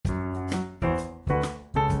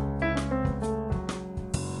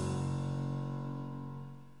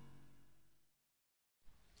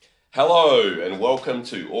Hello and welcome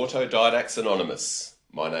to Autodidacts Anonymous.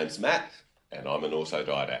 My name's Matt and I'm an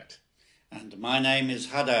autodidact. And my name is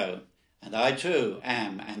Huddo, and I too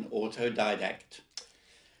am an autodidact.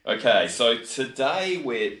 Okay, so today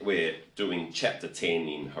we're doing chapter 10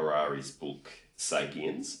 in Harari's book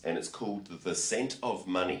Sapiens, and it's called The Scent of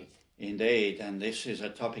Money. Indeed, and this is a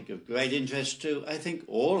topic of great interest to, I think,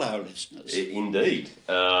 all our listeners. Indeed.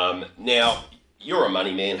 Now, you're a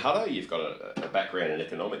money man, Huddo. You've got a background in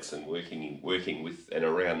economics and working with and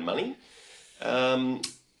around money.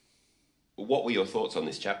 What were your thoughts on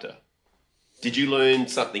this chapter? Did you learn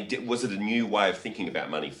something? Was it a new way of thinking about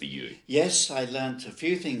money for you? Yes, I learnt a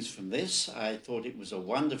few things from this. I thought it was a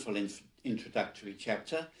wonderful introductory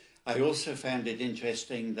chapter. I also found it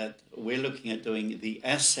interesting that we're looking at doing The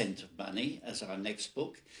Ascent of Money as our next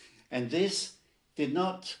book, and this did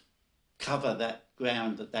not cover that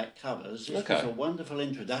ground that covers. It was a wonderful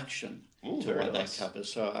introduction to what nice. that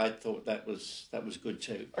covers, so I thought that was good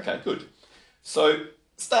too. Okay, good. So,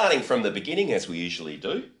 starting from the beginning, as we usually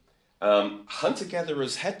do,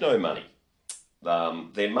 hunter-gatherers had no money.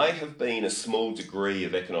 There may have been a small degree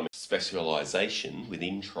of economic specialisation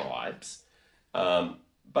within tribes,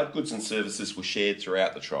 but goods and services were shared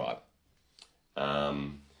throughout the tribe.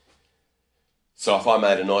 So if I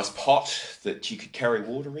made a nice pot that you could carry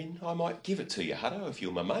water in, I might give it to you, Huddo, if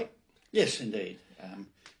you're my mate. Yes, indeed.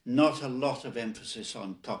 Not a lot of emphasis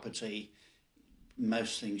on property,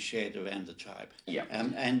 most things shared around the tribe. Yeah.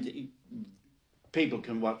 And people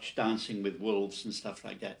can watch Dancing with Wolves and stuff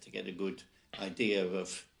like that to get a good idea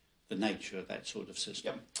of the nature of that sort of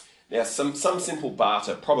system. Yep. Now, some simple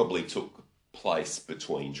barter probably took place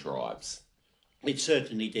between tribes. It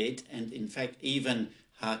certainly did, and in fact, even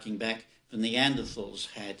harking back, the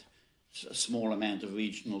Neanderthals had a small amount of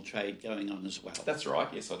regional trade going on as well. That's right,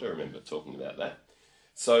 yes, I do remember talking about that.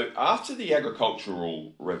 So after the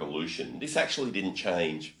agricultural revolution, this actually didn't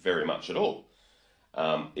change very much at all.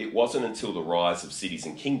 It wasn't until the rise of cities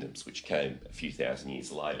and kingdoms, which came a few thousand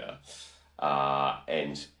years later,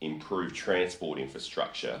 and improved transport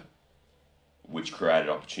infrastructure, which created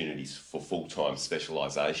opportunities for full-time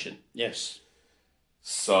specialisation. Yes.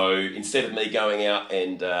 So instead of me going out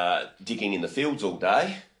and digging in the fields all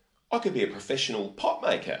day, I could be a professional pot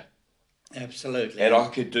maker. Absolutely. And I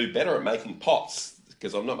could do better at making pots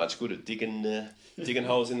because I'm not much good at digging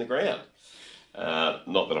holes in the ground.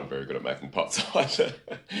 Not that I'm very good at making pots either.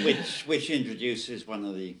 Which introduces one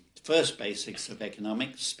of the first basics of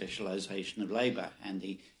economics, specialisation of labour, and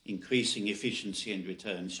the increasing efficiency and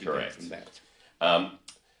returns you get from that.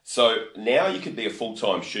 So now you could be a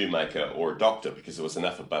full-time shoemaker or a doctor because there was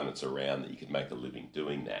enough abundance around that you could make a living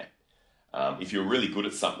doing that. If you were really good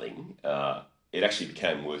at something, it actually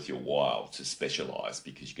became worth your while to specialise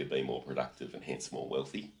because you could be more productive and hence more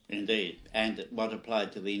wealthy. Indeed. And what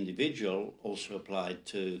applied to the individual also applied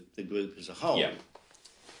to the group as a whole. Yeah.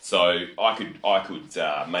 So I could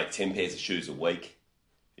make 10 pairs of shoes a week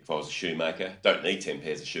if I was a shoemaker. Don't need 10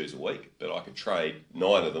 pairs of shoes a week, but I could trade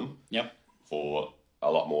 9 of them for a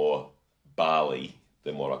lot more barley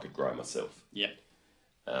than what I could grow myself. Yep.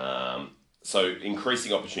 So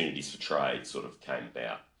increasing opportunities for trade sort of came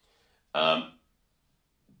about.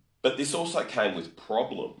 But this also came with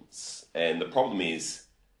problems. And the problem is,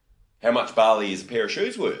 how much barley is a pair of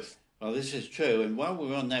shoes worth? Well, this is true. And while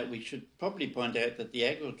we're on that, we should probably point out that the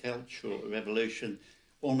agricultural revolution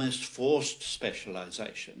almost forced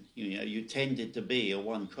specialisation. You tended to be a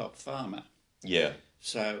one-crop farmer. Yeah.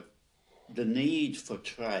 So the need for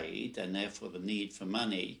trade and therefore the need for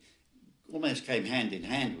money almost came hand in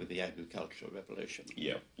hand with the agricultural revolution.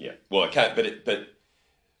 Yeah. Well, okay, but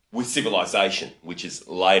with civilization, which is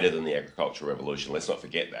later than the agricultural revolution, let's not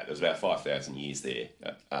forget that. There's about 5,000 years there.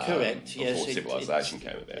 Correct, before civilization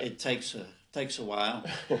came about. It takes a while.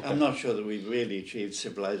 I'm not sure that we've really achieved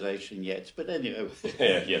civilization yet, but anyway.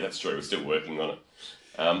 Yeah, that's true. We're still working on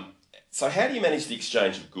it. So how do you manage the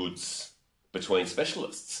exchange of goods between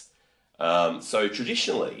specialists? So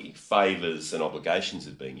traditionally, favours and obligations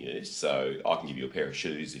have been used. So I can give you a pair of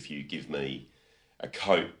shoes if you give me a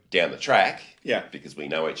coat down the track. Yeah. Because we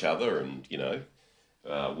know each other and,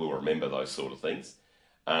 we'll remember those sort of things.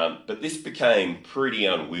 But this became pretty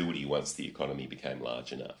unwieldy once the economy became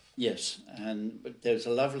large enough. Yes, but there's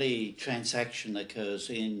a lovely transaction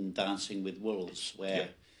occurs in Dancing with Wolves where...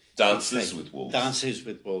 Dances with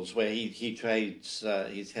Wolves, where he trades.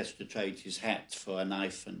 He has to trade his hat for a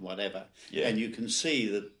knife and whatever. Yeah. And you can see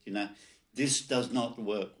that this does not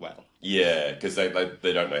work well. Yeah, because they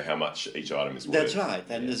don't know how much each item is worth. That's right,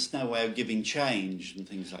 and there's no way of giving change and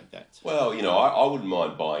things like that. Well, I wouldn't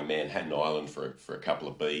mind buying Manhattan Island for a couple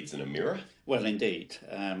of beads and a mirror. Well, indeed.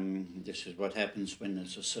 This is what happens when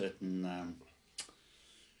there's a certain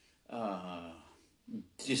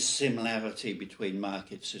dissimilarity between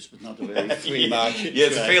markets. This was not a very free market. Yeah,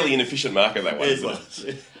 it's a fairly inefficient market, that one. It was.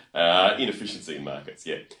 Inefficiency in markets,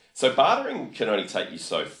 yeah. So bartering can only take you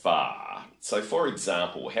so far. So, for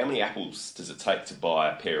example, how many apples does it take to buy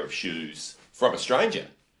a pair of shoes from a stranger?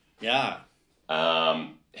 Yeah. How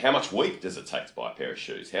much wheat does it take to buy a pair of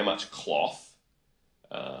shoes? How much cloth?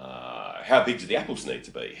 How big do the apples need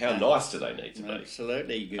to be? How nice do they need to be?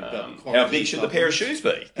 Absolutely. You've got how big should the pair of shoes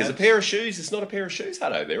be? Because a pair of shoes is not a pair of shoes,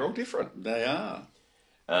 Hutto. They're all different. They are.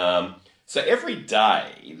 So every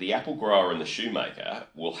day, the apple grower and the shoemaker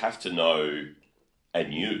will have to know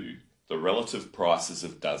anew the relative prices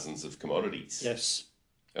of dozens of commodities. Yes.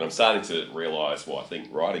 And I'm starting to realise why I think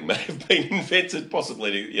writing may have been invented,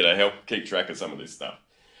 possibly to help keep track of some of this stuff.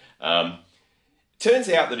 Turns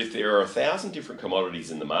out that if there are 1,000 different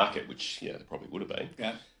commodities in the market, which there probably would have been,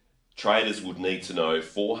 traders would need to know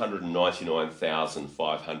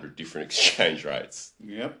 499,500 different exchange rates.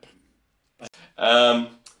 Yep.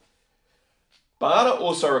 Barter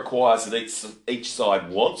also requires that each side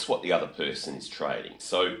wants what the other person is trading.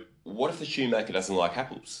 So what if the shoemaker doesn't like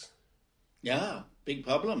apples? Yeah, big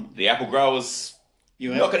problem. The apple grower's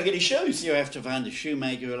not going to get his shoes. You have to find a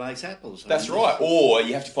shoemaker who likes apples. That's right. Or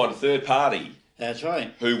you have to find a third party. That's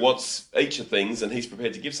right. Who wants each of things and he's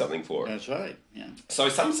prepared to give something for it. That's right, yeah. So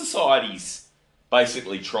some societies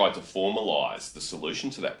basically try to formalise the solution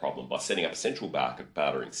to that problem by setting up a central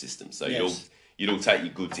bartering system. So you'll take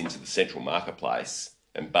your goods into the central marketplace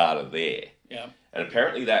and barter there. Yeah. And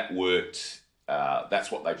apparently that worked. That's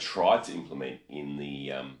what they tried to implement in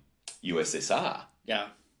the USSR. Yeah.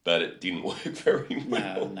 But it didn't work very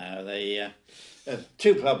well. No. They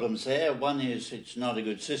two problems there. One is it's not a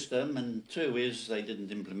good system, and two is they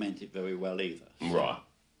didn't implement it very well either. Right.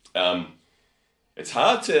 It's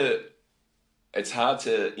hard to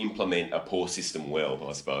implement a poor system well,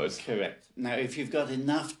 I suppose. Correct. Now, if you've got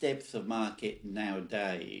enough depth of market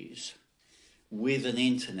nowadays with an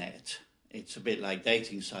internet, it's a bit like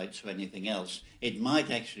dating sites or anything else, it might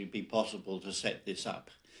actually be possible to set this up.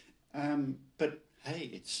 But hey,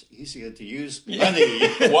 it's easier to use money.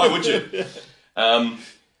 Why would you?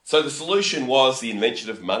 So the solution was the invention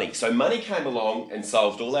of money. So money came along and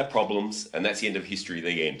solved all our problems, and that's the end of history,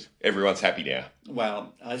 the end. Everyone's happy now.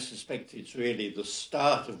 Well, I suspect it's really the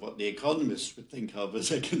start of what the economists would think of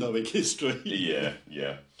as economic history. Yeah.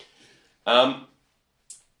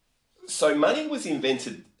 So money was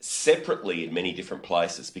invented separately in many different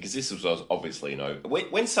places, because this was obviously,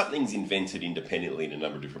 when something's invented independently in a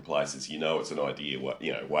number of different places, it's an idea,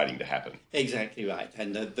 waiting to happen. Exactly right.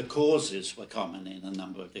 And the causes were common in a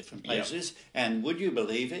number of different places. Yep. And would you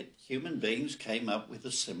believe it? Human beings came up with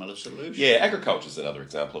a similar solution. Yeah, agriculture is another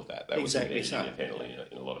example of that. That exactly was invented independently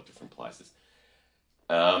in a lot of different places.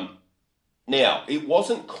 Now, it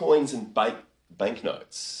wasn't coins and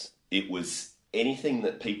banknotes. It was anything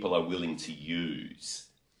that people are willing to use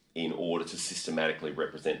in order to systematically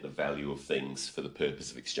represent the value of things for the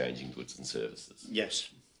purpose of exchanging goods and services. Yes.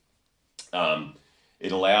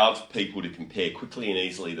 It allowed people to compare quickly and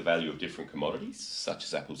easily the value of different commodities, such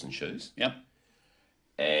as apples and shoes. Yep.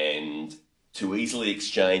 And to easily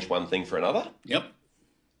exchange one thing for another. Yep.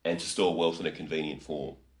 And to store wealth in a convenient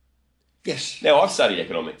form. Yes. Now, I've studied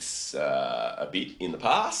economics a bit in the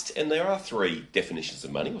past, and there are 3 definitions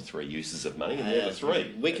of money, or 3 uses of money, and they're the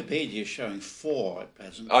 3. Wikipedia is showing 4 at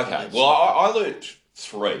present. Okay, well, I learnt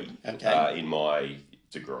 3 in my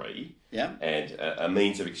degree. Yeah. And a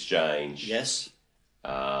means of exchange. Yes.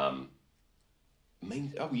 You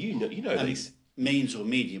know these. Means or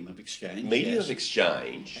medium of exchange. Medium of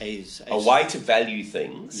exchange. A way to value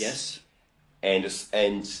things. Yes.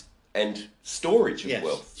 And storage of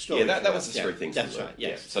wealth. Storage that was the 3 things. That's right,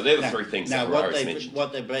 yes. So they're the 3 things that Ferraris mentioned.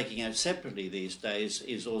 What they're breaking out separately these days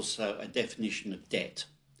is also a definition of debt.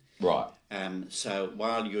 Right. So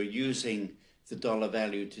while you're using the dollar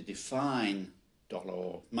value to define, dollar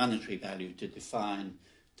or monetary value to define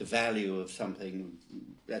the value of something,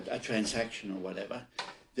 a transaction or whatever,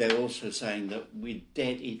 they're also saying that with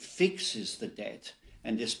debt, it fixes the debt.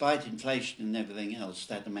 And despite inflation and everything else,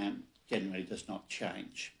 that amount generally does not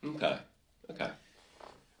change. Okay.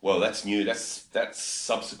 Well, that's new. That's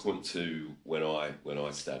subsequent to when I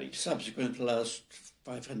studied. Subsequent to the last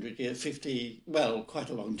 500 years, 50, well, quite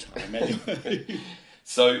a long time anyway.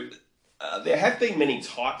 So there have been many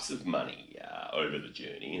types of money. over the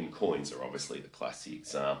journey, and coins are obviously the classic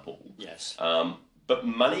example. Yes. But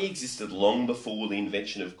money existed long before the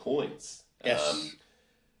invention of coins. Yes.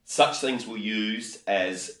 Such things were used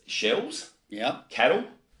as shells, Yeah. cattle,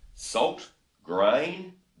 salt,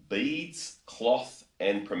 grain, beads, cloth,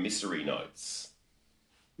 and promissory notes.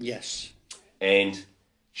 Yes. And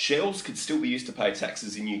shells could still be used to pay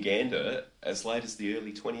taxes in Uganda as late as the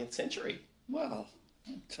early 20th century. Well,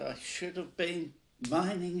 I should have been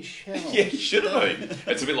mining shells. Yeah, you should have been.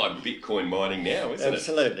 It's a bit like Bitcoin mining now, isn't it?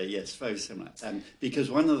 Absolutely, yes, very similar.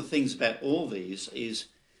 Because one of the things about all these is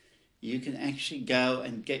you can actually go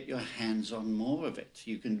and get your hands on more of it.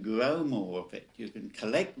 You can grow more of it. You can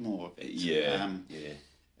collect more of it. Yeah,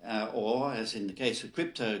 or, as in the case of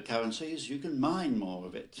cryptocurrencies, you can mine more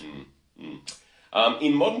of it.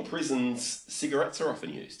 In modern prisons, cigarettes are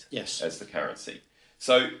often used as the currency.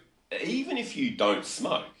 So even if you don't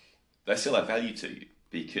smoke, they still have value to you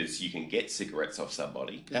because you can get cigarettes off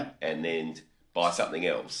somebody and then buy something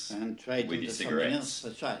else and trade with your something cigarettes. Else.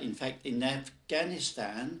 That's right. In fact, in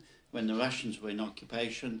Afghanistan, when the Russians were in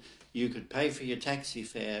occupation, you could pay for your taxi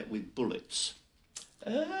fare with bullets.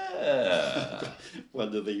 Ah.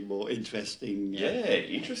 One of the more interesting...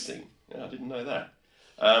 interesting. Yeah, I didn't know that.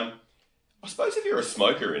 I suppose if you're a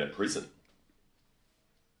smoker in a prison,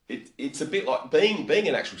 it's a bit like being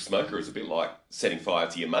an actual smoker is a bit like setting fire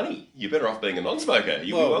to your money. You're better off being a non-smoker.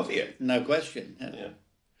 You'll be wealthier. No question. Yeah.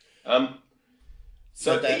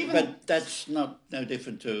 But that's no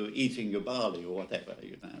different to eating your barley or whatever.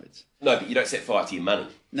 No, but you don't set fire to your money.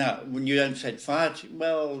 No, when you don't set fire to...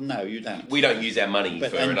 Well, no, you don't. We don't use our money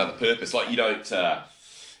for another purpose. Like you don't...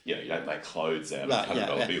 you don't make clothes out of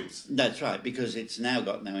 $100 bills. That's right, because it's now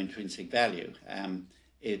got no intrinsic value.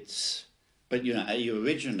 But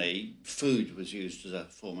originally food was used as a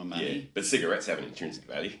form of money. Yeah, but cigarettes have an intrinsic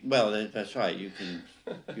value. Well, that's right. You can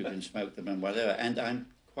smoke them and whatever. And I'm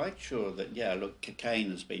quite sure that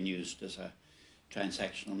cocaine has been used as a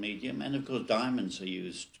transactional medium, and of course diamonds are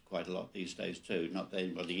used quite a lot these days too. Not that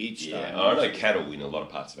anybody eats diamonds. I know cattle in a lot of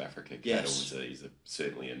parts of Africa. Cattle is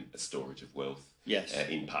certainly a storage of wealth. Yes.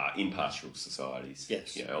 In pastoral societies.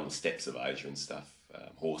 Yes. On the steppes of Asia and stuff.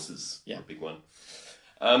 Horses are a big one.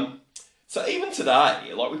 So even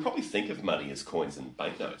today, we probably think of money as coins and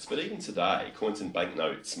banknotes, but even today, coins and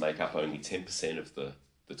banknotes make up only 10% of the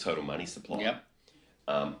total money supply. Yep.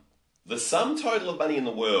 The sum total of money in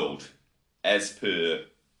the world, as per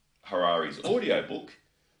Harari's audiobook,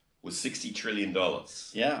 was $60 trillion.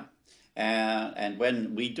 Yeah. And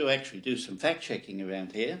when we actually do some fact-checking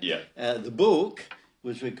around here, the book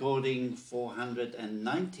was recording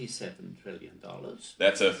 $497 trillion.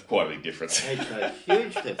 That's quite a big difference. It's a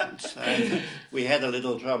huge difference. We had a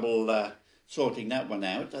little trouble sorting that one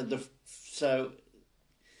out. So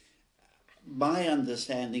my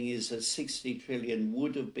understanding is that 60 trillion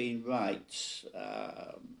would have been right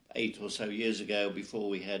 8 or so years ago, before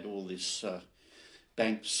we had all this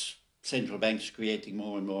central banks creating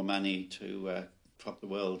more and more money to prop the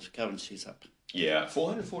world's currencies up. Yeah,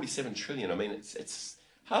 447 trillion. I mean, it's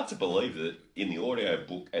hard to believe that in the audio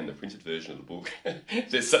book and the printed version of the book,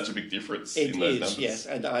 there's such a big difference in those numbers. Yes.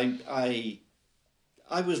 And I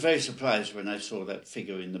was very surprised when I saw that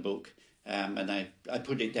figure in the book. And I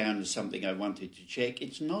put it down as something I wanted to check.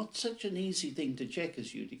 It's not such an easy thing to check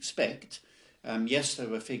as you'd expect. Yes, there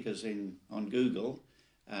were figures on Google,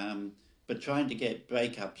 but trying to get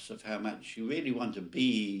breakups of how much you really want to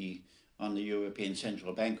be on the European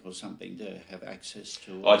Central Bank or something to have access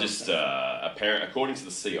to... according to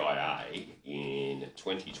the CIA, in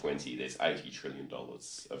 2020, there's $80 trillion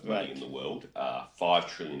of money in the world,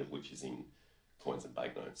 5 trillion of which is in coins and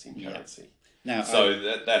banknotes in currency. Now,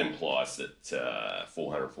 that implies that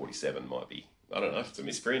 447 might be, I don't know if it's a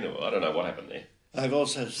misprint or I don't know what happened there. I've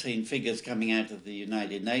also seen figures coming out of the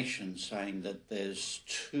United Nations saying that there's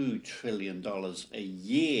 $2 trillion a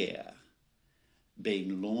year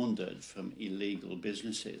being laundered from illegal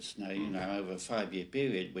businesses. Now, over a 5-year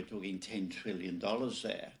period, we're talking $10 trillion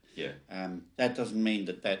there. Yeah. That doesn't mean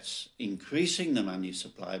that that's increasing the money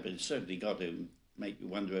supply, but it's certainly got to make you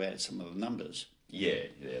wonder about some of the numbers. Yeah,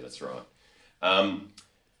 that's right.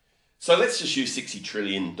 So let's just use $60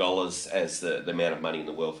 trillion as the amount of money in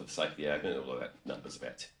the world for the sake of the argument, although that number's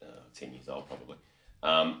about 10 years old probably.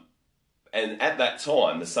 And at that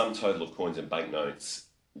time, the sum total of coins and banknotes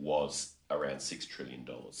was around $6 trillion.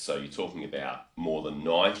 So you're talking about more than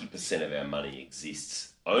 90% of our money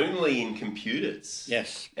exists only in computers.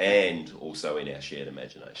 Yes. And also in our shared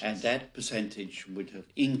imaginations. And that percentage would have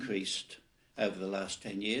increased over the last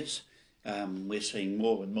 10 years. We're seeing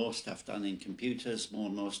more and more stuff done in computers, more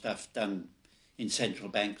and more stuff done in central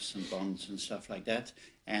banks and bonds and stuff like that.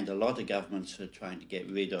 And a lot of governments are trying to get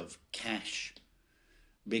rid of cash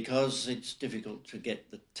because it's difficult to get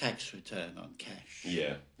the tax return on cash.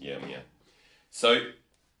 Yeah. So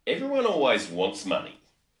everyone always wants money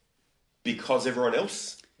because everyone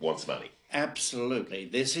else wants money. Absolutely.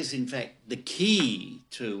 This is, in fact, the key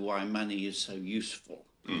to why money is so useful.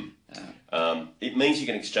 It means you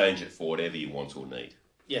can exchange it for whatever you want or need.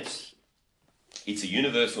 Yes. It's a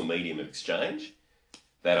universal medium of exchange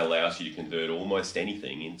that allows you to convert almost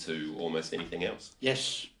anything into almost anything else.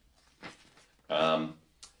 Yes.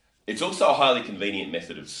 It's also a highly convenient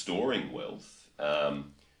method of storing wealth.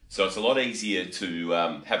 So it's a lot easier to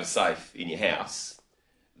have a safe in your house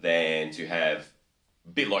than to have, a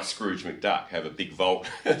bit like Scrooge McDuck, have a big vault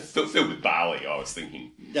filled with barley, I was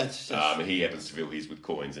thinking. That's he happens to fill his with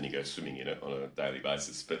coins and he goes swimming in it on a daily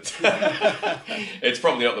basis. But it's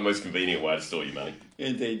probably not the most convenient way to store your money.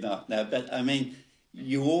 Indeed not. No, but I mean,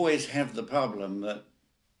 you always have the problem that,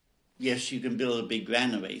 yes, you can build a big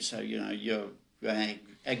granary. So, your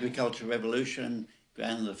agricultural revolution,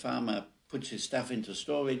 the farmer puts his stuff into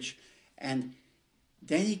storage, and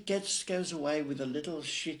then he goes away with a little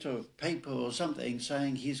sheet of paper or something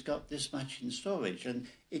saying he's got this much in storage. And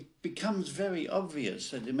it becomes very obvious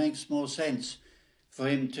that it makes more sense for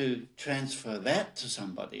him to transfer that to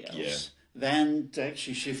somebody else than to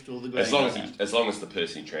actually shift all the grain. As long as the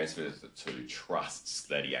person he transfers it to trusts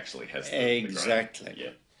that he actually has the grain.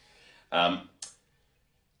 Exactly. Yeah.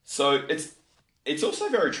 So it's also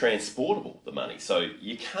very transportable, the money. So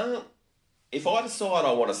you can't, if I decide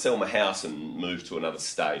I want to sell my house and move to another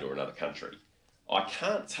state or another country, I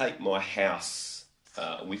can't take my house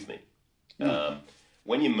with me.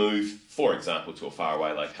 When you move, for example, to a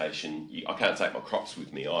faraway location, I can't take my crops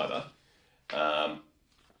with me either.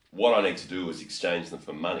 What I need to do is exchange them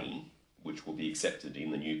for money, which will be accepted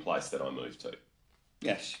in the new place that I move to.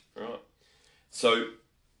 Yes. Right. So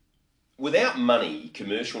without money,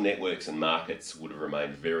 commercial networks and markets would have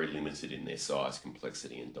remained very limited in their size,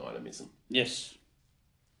 complexity and dynamism. Yes.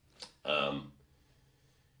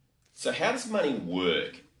 So how does money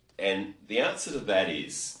work? And the answer to that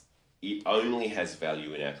is it only has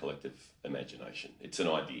value in our collective imagination. It's an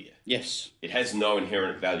idea. Yes. It has no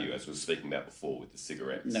inherent value, as we were speaking about before with the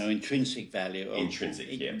cigarettes. No intrinsic value.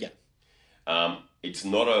 Yeah. It's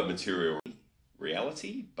not a material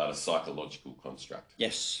reality, but a psychological construct.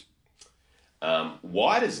 Yes.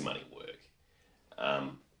 Why does money work?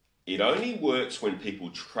 It only works when people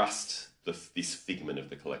trust this figment of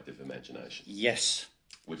the collective imagination. Yes.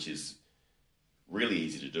 Which is really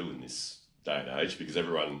easy to do in this day and age because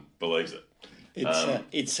everyone believes it.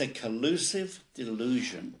 It's a collusive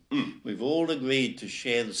delusion. We've all agreed to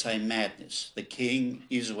share the same madness. The king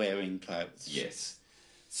is wearing clothes. Yes.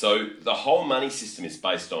 So the whole money system is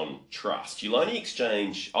based on trust. I'll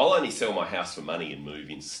only sell my house for money and move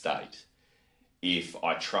in state if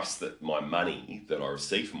I trust that my money that I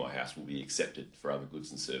receive from my house will be accepted for other goods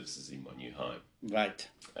and services in my new home. Right.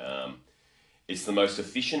 It's the most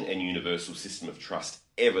efficient and universal system of trust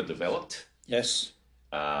ever developed. Yes.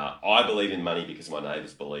 I believe in money because my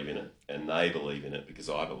neighbours believe in it, and they believe in it because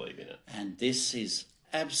I believe in it. And this is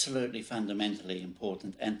absolutely fundamentally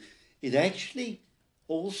important. And it actually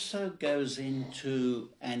also goes into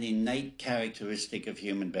an innate characteristic of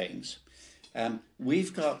human beings.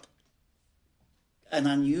 We've got an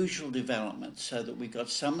unusual development so that we've got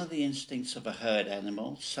some of the instincts of a herd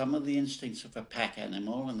animal, some of the instincts of a pack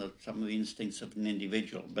animal, and some of the instincts of an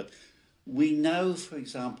individual. But we know, for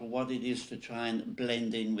example, what it is to try and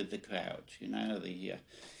blend in with the crowd. The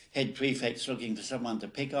head prefect's looking for someone to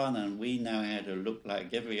pick on, and we know how to look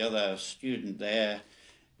like every other student there,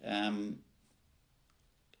 the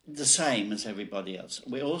same as everybody else.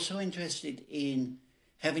 We're also interested in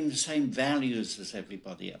having the same values as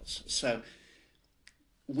everybody else. So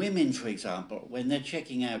women, for example, when they're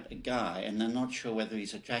checking out a guy and they're not sure whether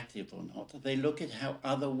he's attractive or not, they look at how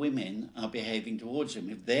other women are behaving towards him.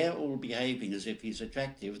 If they're all behaving as if he's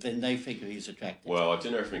attractive, then they figure he's attractive. Well, I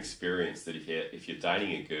do know from experience that if you're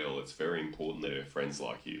dating a girl, it's very important that her friends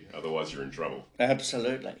like you. Otherwise, you're in trouble.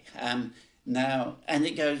 Absolutely. Now, and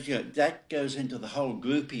it goes, that goes into the whole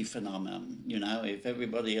groupie phenomenon. If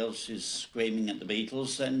everybody else is screaming at the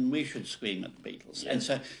Beatles, then we should scream at the Beatles. Yeah. And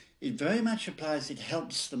so it very much applies, it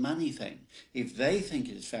helps the money thing. If they think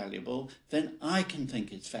it's valuable, then I can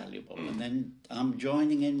think it's valuable. And then I'm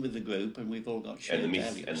joining in with the group and we've all got shared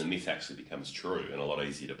values. And the myth actually becomes true and a lot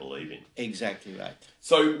easier to believe in. Exactly right.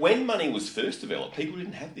 So when money was first developed, people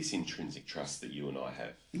didn't have this intrinsic trust that you and I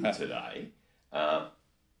have today.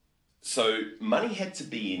 So money had to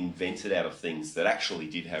be invented out of things that actually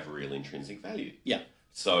did have real intrinsic value. Yeah.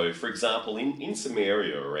 So, for example, in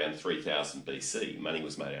Samaria around 3000 BC, money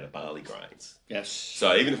was made out of barley grains. Yes.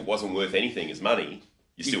 So even if it wasn't worth anything as money,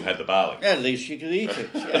 you still had the barley. At least you could eat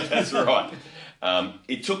it. That's right.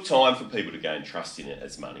 It took time for people to gain trust in it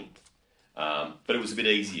as money, but it was a bit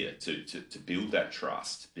easier to build that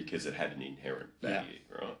trust because it had an inherent value,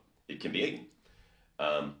 right? It can be eaten.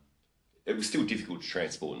 It was still difficult to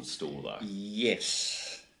transport and store, though. Yes.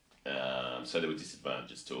 So there were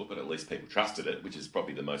disadvantages to it, but at least people trusted it, which is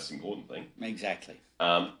probably the most important thing. Exactly.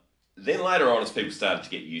 Then later on, as people started to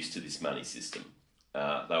get used to this money system, they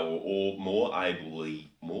were all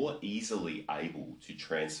more easily able to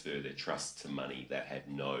transfer their trust to money that had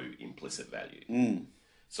no implicit value.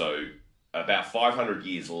 So about 500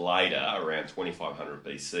 years later, around 2500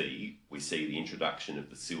 BC, we see the introduction of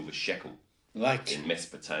the silver shekel in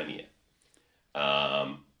Mesopotamia.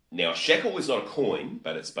 Now, a shekel is not a coin,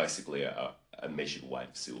 but it's basically a measured weight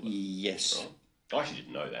of silver. Yes. Right? I actually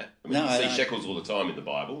didn't know that. I mean, you see shekels all the time in the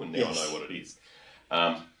Bible, and now I know what it is.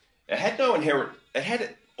 It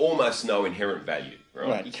had almost no inherent value,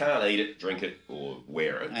 right? You can't eat it, drink it, or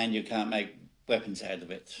wear it. And you can't make weapons out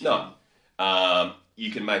of it. No.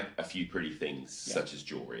 You can make a few pretty things, such as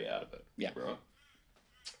jewellery out of it. Yeah.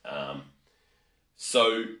 Right?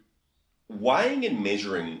 So weighing and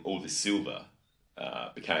measuring all this silver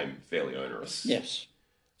became fairly onerous. Yes.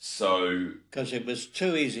 So... Because it was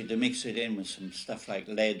too easy to mix it in with some stuff like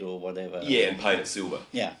lead or whatever. Yeah, and paint it silver.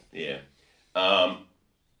 Yeah. Yeah.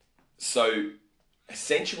 So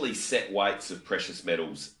essentially set weights of precious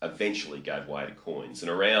metals eventually gave way to coins.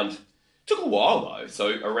 And took a while though,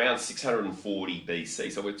 so around 640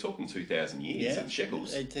 BC, so we're talking 2,000 years of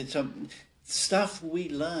shekels. It's stuff we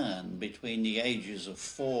learn between the ages of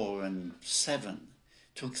 4 and 7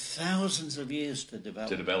 took thousands of years to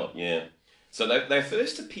develop. Yeah. So they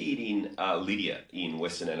first appeared in Lydia in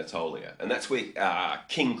Western Anatolia, and that's where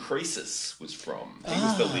King Croesus was from. He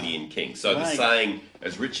was the Lydian king. So the saying,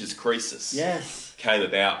 as rich as Croesus, came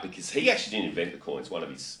about because he actually didn't invent the coins. One of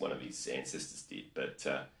his ancestors did, but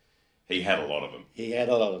he had a lot of them.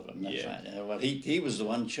 That's right. Well, he was the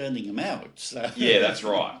one churning them out. So. Yeah, that's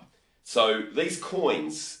right. So these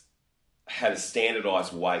coins had a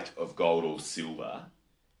standardised weight of gold or silver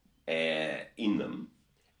in them,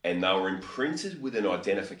 and they were imprinted with an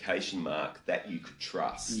identification mark that you could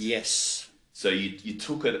trust. Yes. So you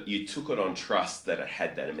took it on trust that it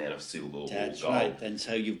had that amount of silver or gold. That's right. And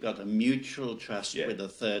so you've got a mutual trust with a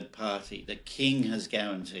third party. The king has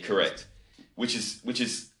guaranteed. Correct. Which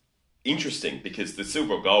is interesting because the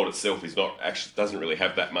silver or gold itself doesn't really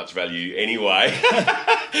have that much value anyway.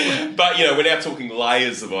 But we're now talking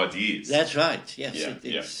layers of ideas. That's right. Yes,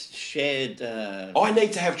 it's shared. I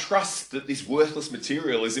need to have trust that this worthless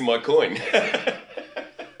material is in my coin.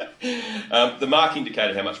 The mark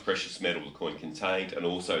indicated how much precious metal the coin contained, and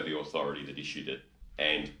also the authority that issued it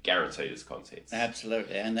and guaranteed its contents.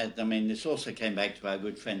 Absolutely, and this also came back to our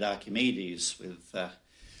good friend Archimedes with.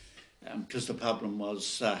 Because the problem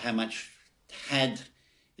was how much had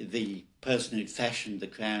the person who'd fashioned the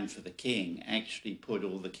crown for the king actually put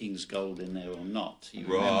all the king's gold in there or not. You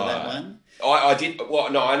remember that one? I did. Well,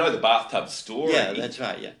 no, I know the bathtub story. Yeah, that's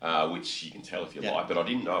right, which you can tell if you like, but I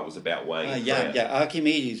didn't know it was about weighing.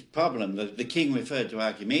 Archimedes' problem, the king referred to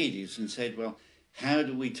Archimedes and said, well, how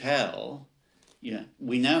do we tell,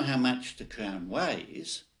 we know how much the crown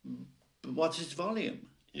weighs, but what's its volume?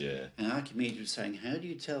 Yeah. And Archimedes was saying, how do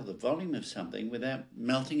you tell the volume of something without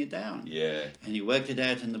melting it down? Yeah. And he worked it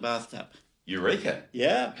out in the bathtub. Eureka.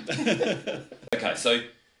 Yeah. Okay, so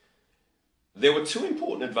there were two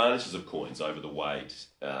important advantages of coins over the weighed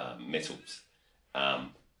metals.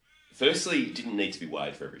 Firstly, it didn't need to be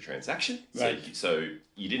weighed for every transaction. Right. So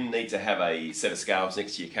you didn't need to have a set of scales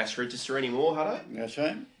next to your cash register anymore, Hutto. That's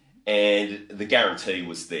right. And the guarantee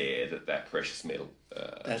was there that precious metal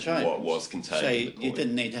that's right. was contained in the coin. You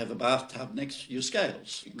didn't need to have a bathtub next to your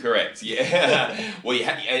scales. Correct, yeah.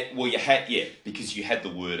 Because you had the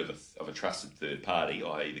word of a trusted third party,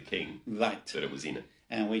 i.e. the king, right, that it was in it.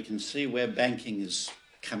 And we can see where banking is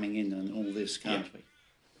coming in and all this, can't we?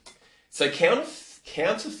 So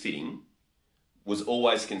counterfeiting was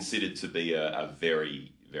always considered to be a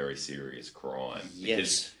very, very serious crime. Yes.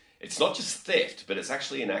 Because it's not just theft, but it's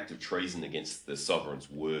actually an act of treason against the sovereign's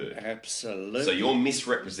word. Absolutely. So you're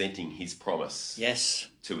misrepresenting his promise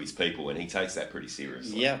to his people, and he takes that pretty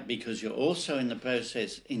seriously. Yeah, because you're also in the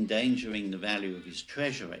process endangering the value of his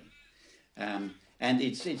treasury. And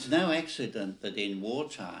it's no accident that in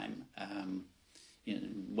wartime,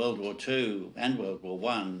 World War II and World War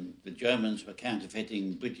I, the Germans were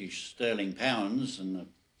counterfeiting British sterling pounds and the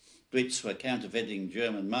Brits were counterfeiting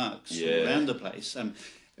German marks all around the place.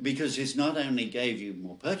 because this not only gave you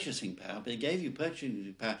more purchasing power, but it gave you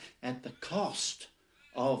purchasing power at the cost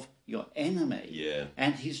of your enemy. Yeah.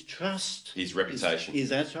 And his trust. His reputation.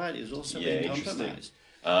 That's right, is also being compromised.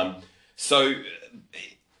 So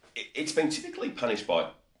it's been typically punished by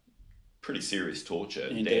pretty serious torture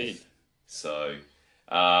and Indeed. death. So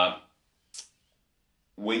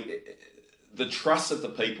the trust of the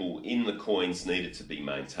people in the coins needed to be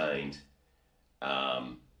maintained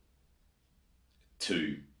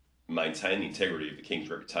to maintain the integrity of the king's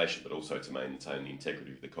reputation, but also to maintain the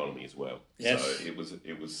integrity of the economy as well. Yes. So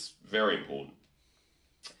it was very important.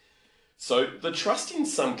 So the trust in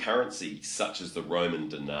some currency, such as the Roman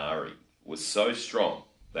denarii, was so strong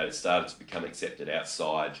that it started to become accepted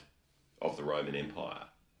outside of the Roman Empire.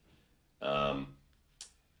 And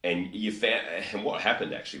what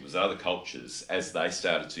happened actually was other cultures, as they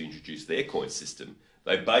started to introduce their coin system,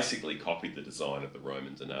 they basically copied the design of the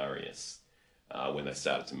Roman denarius when they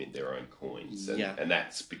started to mint their own coins. And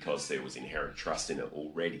that's because there was inherent trust in it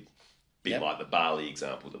already. Bit like the barley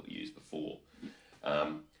example that we used before.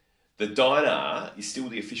 The dinar is still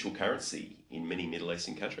the official currency in many Middle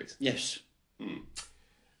Eastern countries. Yes.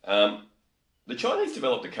 The Chinese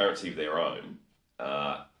developed a currency of their own,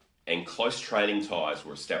 and close trading ties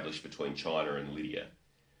were established between China and Lydia.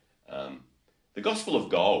 The gospel of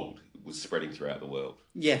gold was spreading throughout the world.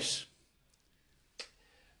 Yes.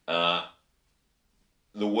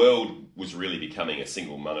 The world was really becoming a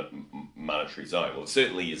single monetary zone. Well, it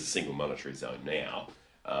certainly is a single monetary zone now.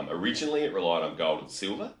 Originally, it relied on gold and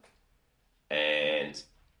silver, and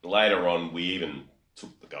later on, we even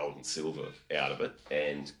took the gold and silver out of it,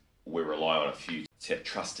 and we rely on a few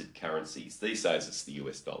trusted currencies. These days, it's the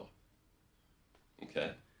US dollar.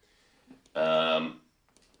 Okay.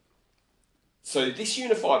 So this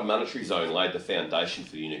unified monetary zone laid the foundation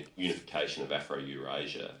for the unification of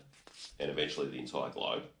Afro-Eurasia and eventually the entire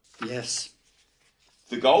globe. Yes.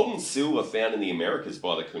 The gold and silver found in the Americas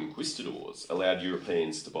by the conquistadors allowed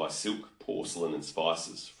Europeans to buy silk, porcelain and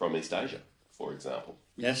spices from East Asia, for example.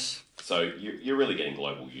 Yes. So you're really getting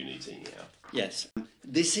global unity now. Yes.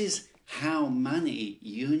 This is how money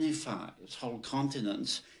unifies whole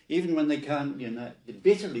continents, even when they can't,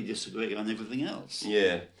 bitterly disagree on everything else.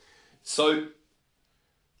 Yeah. So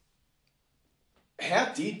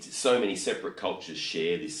how did so many separate cultures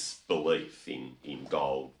share this belief in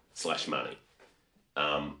gold/money?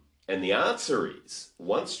 And the answer is,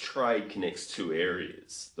 once trade connects two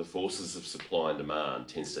areas, the forces of supply and demand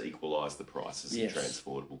tends to equalise the prices of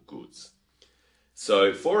transportable goods.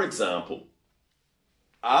 So, for example,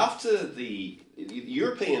 after the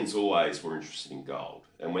Europeans always were interested in gold,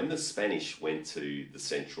 and when the Spanish went to the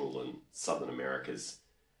Central and Southern Americas,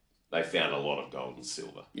 they found a lot of gold and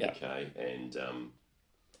silver. Yeah. Okay, and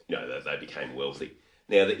they became wealthy.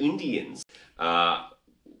 Now the Indians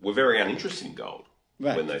were very uninterested in gold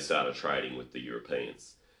when they started trading with the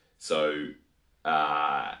Europeans. So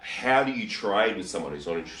how do you trade with someone who's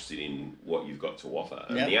not interested in what you've got to offer?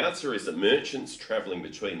 And the answer is that merchants travelling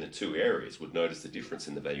between the two areas would notice the difference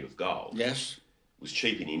in the value of gold. Yes. It was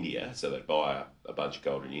cheap in India, so they'd buy a bunch of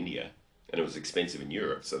gold in India, and it was expensive in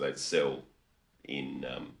Europe, so they'd sell in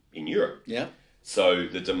Europe. Yeah. So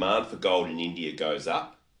the demand for gold in India goes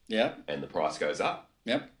up. Yeah. And the price goes up.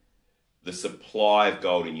 Yep. The supply of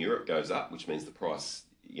gold in Europe goes up, which means the price,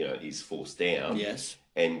 is forced down. Yes.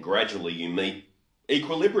 And gradually you meet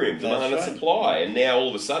equilibrium, demand and supply. And now all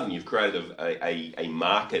of a sudden you've created a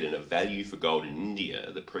market and a value for gold in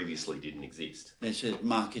India that previously didn't exist. This is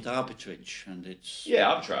market arbitrage, and it's... Yeah,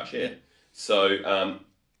 arbitrage, yeah. So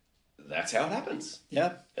that's how it happens.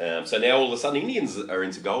 Yeah. So now all of a sudden Indians are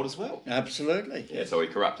into gold as well. Absolutely. Yeah, so we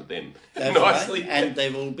corrupted them That's nicely. Right. And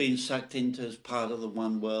they've all been sucked into as part of the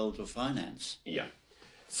one world of finance. Yeah.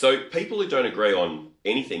 So people who don't agree on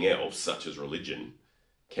anything else, such as religion,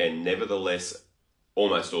 can nevertheless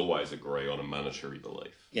almost always agree on a monetary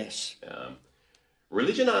belief. Yes.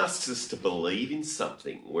 Religion asks us to believe in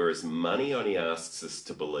something, whereas money only asks us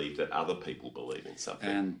to believe that other people believe in something.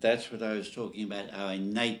 And that's what I was talking about, our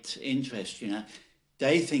innate interest,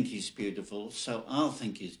 They think he's beautiful, so I'll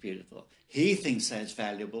think he's beautiful. He thinks that's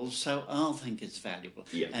valuable, so I'll think it's valuable.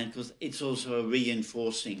 Yeah. And because it's also a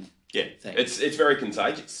reinforcing thing. It's very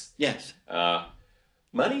contagious. Yes.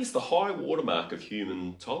 Money is the high watermark of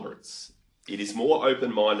human tolerance. It is more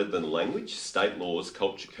open-minded than language, state laws,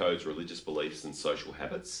 culture codes, religious beliefs and social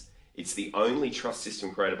habits. It's the only trust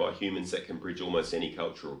system created by humans that can bridge almost any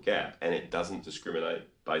cultural gap, and it doesn't discriminate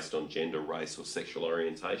based on gender, race or sexual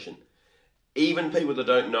orientation. Even people that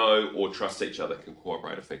don't know or trust each other can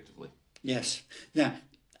cooperate effectively. Yes. Now,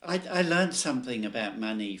 I learned something about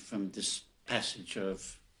money from this passage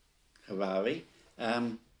of Harari.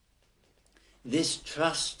 this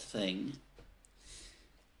trust thing,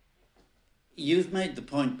 you've made the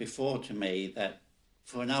point before to me that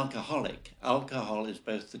for an alcoholic, alcohol is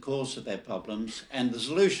both the cause of their problems and the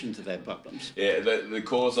solution to their problems. Yeah, the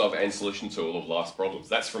cause of and solution to all of life's problems.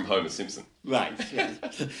 That's from Homer Simpson. Right. Yeah.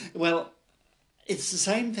 Well, it's the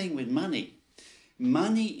same thing with money.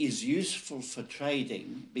 Money is useful for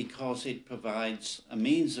trading because it provides a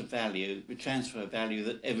means of value, a transfer of value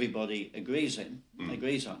that everybody agrees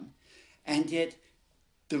on. And yet,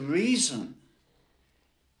 the reason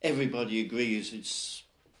everybody agrees it's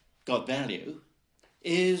got value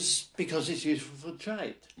is because it's useful for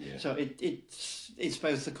trade. Yeah. So it's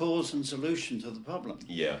both the cause and solution to the problem.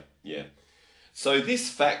 Yeah, yeah. So this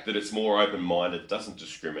fact that it's more open-minded, doesn't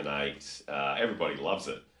discriminate, everybody loves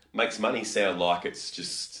it, makes money sound like it's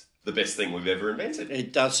just the best thing we've ever invented.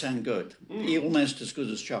 It does sound good. Almost as good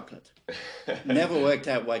as chocolate. Never worked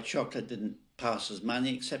out why chocolate didn't pass as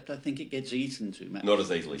money, except I think it gets eaten too much. Not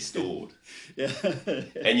as easily stored. Yeah.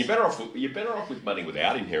 And you're better off with money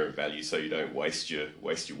without inherent value, so you don't waste your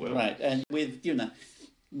wealth. Right, and with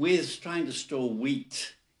trying to store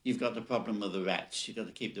wheat, you've got the problem of the rats. You've got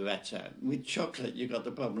to keep the rats out. With chocolate, you've got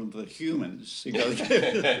the problem of the humans. You've got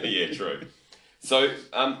to Yeah, true. So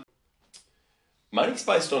money's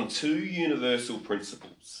based on two universal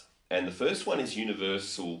principles, and the first one is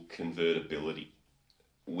universal convertibility.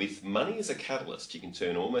 With money as a catalyst, you can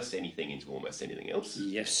turn almost anything into almost anything else.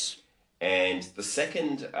 Yes. And the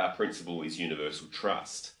second principle is universal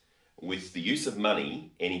trust. With the use of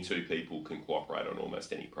money, any two people can cooperate on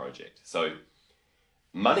almost any project. So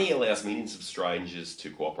money allows millions of strangers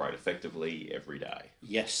to cooperate effectively every day.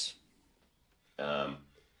 Yes. Now,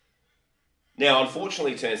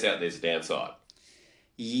 unfortunately, it turns out there's a downside.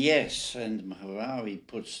 Yes, and Harari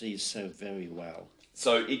puts these so very well.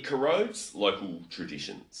 So it corrodes local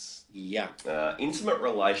traditions. Yeah. Intimate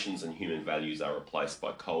relations and human values are replaced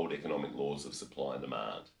by cold economic laws of supply and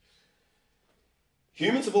demand.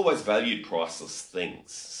 Humans have always valued priceless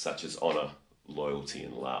things, such as honour, loyalty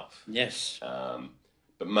and love. Yes.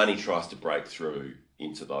 But money tries to break through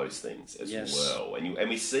into those things as well. And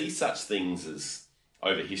we see such things as,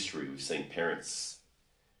 over history, we've seen parents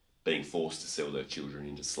being forced to sell their children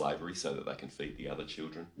into slavery so that they can feed the other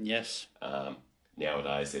children. Yes.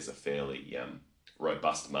 Nowadays, there's a fairly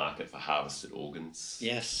robust market for harvested organs.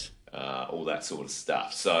 Yes. All that sort of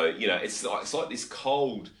stuff. So, it's like this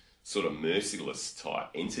cold, sort of merciless type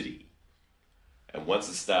entity. And once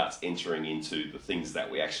it starts entering into the things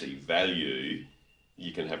that we actually value,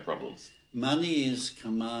 you can have problems. Money is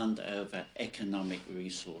command over economic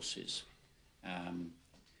resources.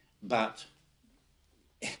 But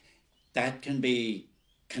that can be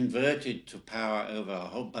converted to power over a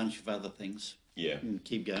whole bunch of other things. Yeah. And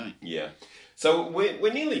keep going. Yeah. So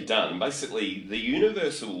we're nearly done. Basically, the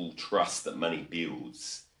universal trust that money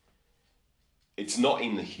builds, it's not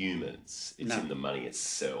in the humans, it's in the money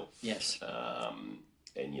itself. Yes.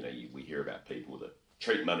 And, we hear about people that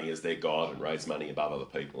treat money as their god and raise money above other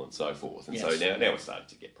people and so forth. And so now we're starting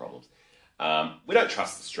to get problems. We don't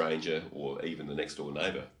trust the stranger or even the next door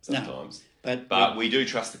neighbour sometimes. No, but we do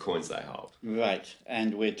trust the coins they hold. Right.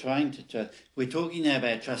 And we're trying to we're talking now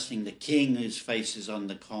about trusting the king whose face is on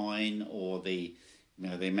the coin, or the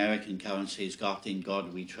American currency is got in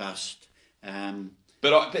God we trust.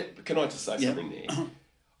 But can I just say something there?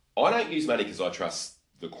 I don't use money because I trust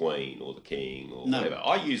the Queen or the King or whatever.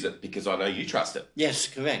 I use it because I know you trust it. Yes,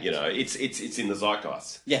 correct. It's in the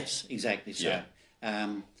zeitgeist. Yes, exactly so.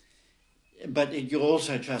 Yeah. But you're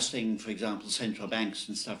also trusting, for example, central banks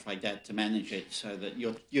and stuff like that to manage it, so that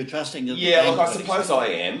you're trusting that. Yeah, look, I suppose I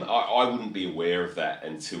am. I wouldn't be aware of that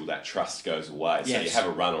until that trust goes away. So you have a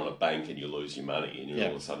run on a bank and you lose your money, and you're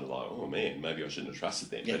all of a sudden like, oh man, maybe I shouldn't have trusted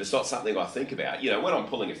them. But it's not something I think about. When I'm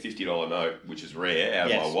pulling a $50 note, which is rare, out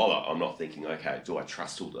of my wallet, I'm not thinking, okay, do I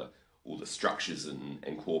trust all the structures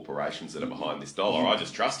and corporations that are behind this dollar? I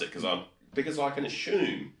just trust it because I can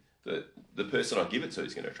assume that the person I give it to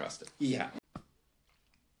is going to trust it. Yeah.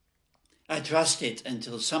 I trust it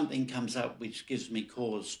until something comes up which gives me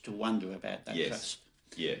cause to wonder about that trust.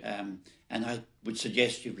 Yeah. And I would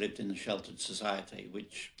suggest you've lived in a sheltered society,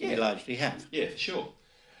 which we largely have. Yeah, for sure.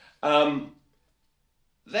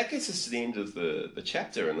 That gets us to the end of the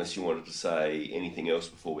chapter, unless you wanted to say anything else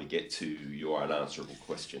before we get to your unanswerable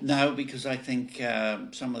question. No, because I think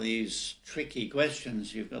some of these tricky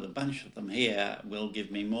questions, you've got a bunch of them here, will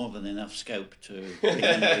give me more than enough scope to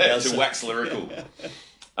to wax lyrical.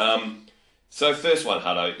 So first one,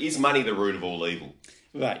 Hutto, is money the root of all evil?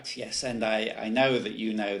 Right, yes, and I know that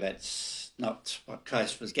you know that's not what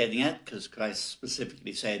Christ was getting at, because Christ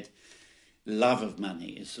specifically said love of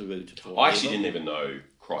money is the root of all evil. I actually didn't even know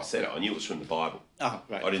Christ said it. I knew it was from the Bible. Oh,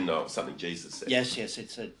 right. I didn't know it was something Jesus said. Yes,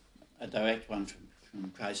 it's a direct one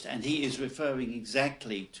from Christ. And he is referring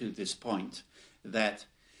exactly to this point, that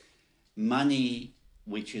money,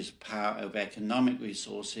 which is power over economic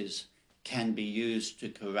resources, can be used to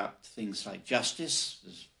corrupt things like justice.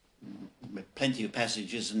 There's plenty of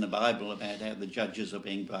passages in the Bible about how the judges are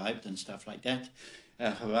being bribed and stuff like that.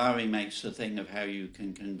 Harari makes the thing of how you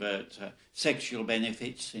can convert sexual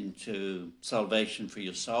benefits into salvation for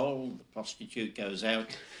your soul. The prostitute goes out,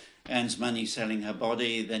 earns money selling her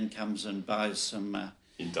body, then comes and buys some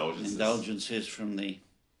indulgences from the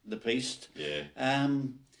priest. Yeah.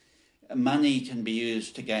 Money can be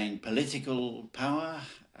used to gain political power.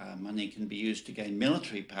 Money can be used to gain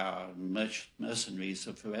military power. Mercenaries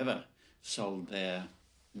have forever sold their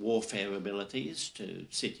warfare abilities to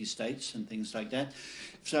city-states and things like that.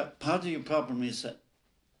 So part of your problem is that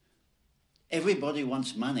everybody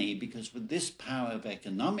wants money, because with this power of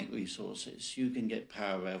economic resources, you can get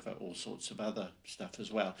power over all sorts of other stuff as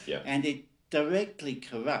well. Yeah. And it directly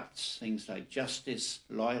corrupts things like justice,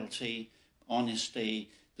 loyalty,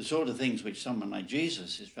 honesty, the sort of things which someone like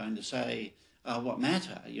Jesus is trying to say are what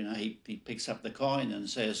matter. You know, he picks up the coin and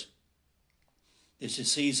says, this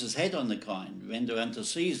is Caesar's head on the coin. Render unto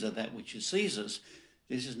Caesar that which is Caesar's.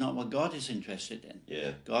 This is not what God is interested in.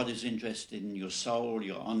 Yeah. God is interested in your soul,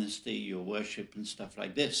 your honesty, your worship and stuff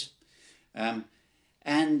like this.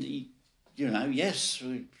 And, you know, yes,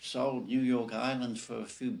 we sold New York Island for a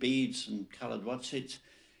few beads and coloured what's-it.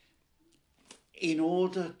 In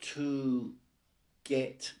order to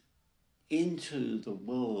get into the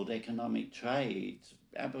world economic trade,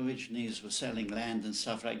 Aborigines were selling land and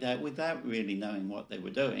stuff like that without really knowing what they were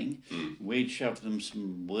doing. We'd shove them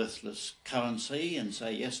some worthless currency and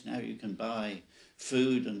say, yes, now you can buy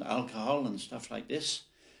food and alcohol and stuff like this.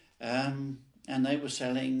 And they were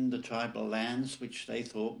selling the tribal lands, which they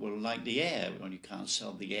thought were like the air. Well, you can't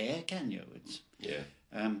sell the air, can you?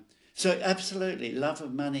 So absolutely, love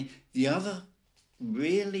of money. The other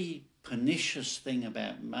really pernicious thing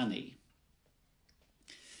about money,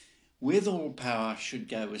 with all power should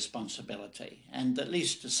go responsibility. And at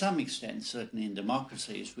least to some extent, certainly in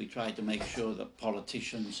democracies, we try to make sure that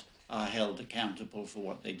politicians are held accountable for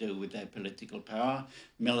what they do with their political power.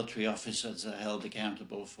 Military officers are held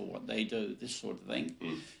accountable for what they do, this sort of thing.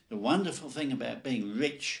 The wonderful thing about being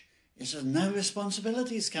rich is that no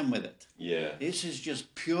responsibilities come with it. Yeah. This is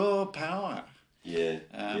just pure power. Yeah.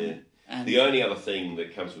 And the only other thing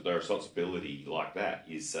that comes with no responsibility like that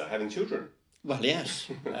is having children. Well, yes.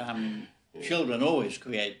 Children always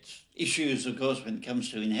create issues, of course, when it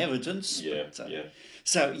comes to inheritance. Yeah,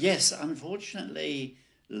 So, yes, unfortunately,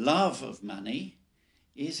 love of money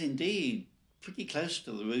is indeed pretty close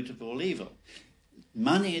to the root of all evil.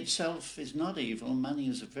 Money itself is not evil. Money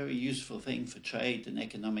is a very useful thing for trade and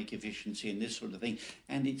economic efficiency and this sort of thing.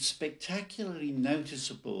 And it's spectacularly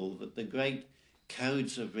noticeable that the great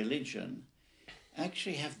codes of religion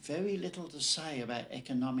actually have very little to say about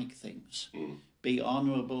economic things. Be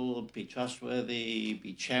honourable, be trustworthy,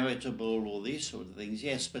 be charitable, all these sort of things,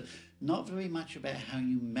 yes, but not very much about how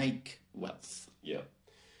you make wealth. Yeah.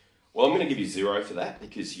 Well, I'm going to give you 0 for that,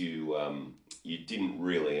 because you didn't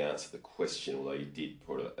really answer the question, although you did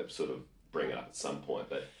sort of bring it up at some point.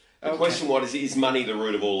 But the question was, is money the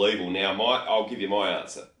root of all evil? Now, I'll give you my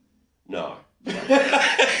answer. No.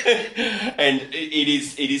 And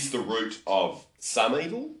it is the root of some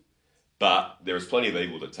evil, but there is plenty of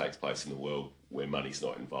evil that takes place in the world where money's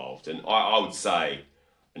not involved. And I would say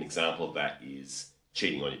an example of that is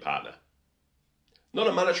cheating on your partner. Not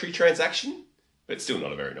a monetary transaction, but still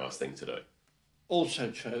not a very nice thing to do. Also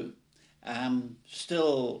true.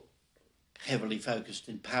 Still heavily focused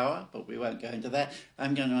in power, but we won't go into that.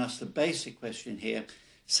 I'm going to ask the basic question here.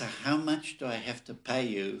 So how much do I have to pay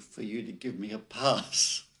you for you to give me a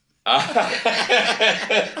pass? Buy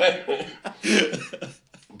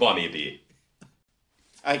me a beer.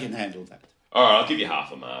 I can handle that. All right, I'll give you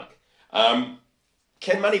half a mark.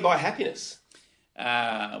 Can money buy happiness?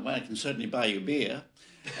 Well, I can certainly buy you beer.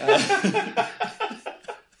 I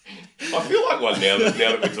feel like one now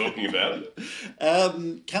that we're talking about it.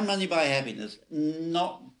 Can money buy happiness?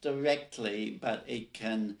 Not directly, but it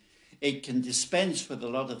can dispense with a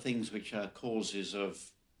lot of things which are causes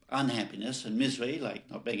of unhappiness and misery, like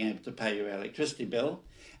not being able to pay your electricity bill,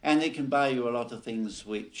 and it can buy you a lot of things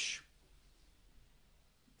which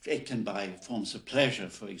it can buy forms of pleasure,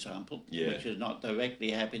 for example, which is not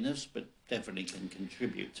directly happiness, but definitely can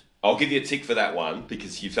contribute. I'll give you a tick for that one,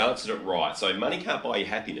 because you've answered it right. So money can't buy you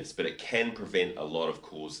happiness, but it can prevent a lot of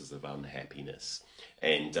causes of unhappiness.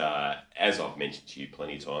 And as I've mentioned to you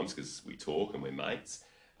plenty of times, because we talk and we're mates,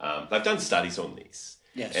 they've done studies on this.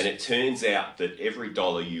 Yes. And it turns out that every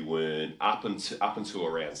dollar you earn up until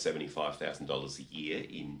around $75,000 a year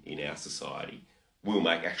in our society will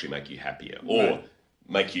actually make you happier or Right.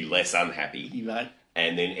 make you less unhappy. You're right.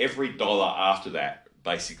 And then every dollar after that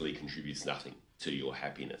basically contributes nothing to your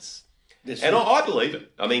happiness. This And is- I believe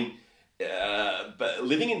it. I mean, but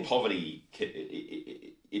living in poverty,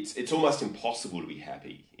 it's almost impossible to be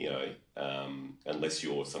happy, unless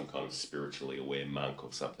you're some kind of spiritually aware monk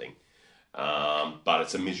or something. But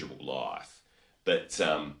it's a miserable life. But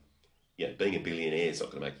being a billionaire is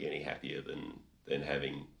not going to make you any happier than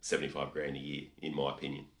having 75 grand a year, in my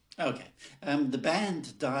opinion. Okay. The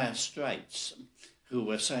band Dire Straits, who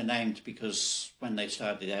were so named because when they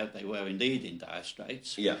started out they were indeed in dire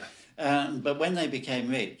straits. Yeah. But when they became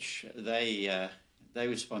rich, they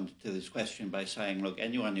responded to this question by saying, look,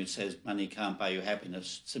 anyone who says money can't buy you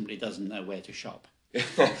happiness simply doesn't know where to shop.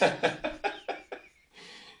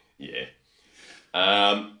 Yeah.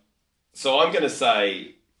 So I'm going to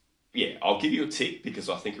say, yeah, I'll give you a tick because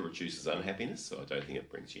I think it reduces unhappiness, so I don't think it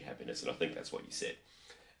brings you happiness, and I think that's what you said.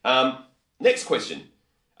 Next question.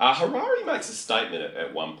 Harari makes a statement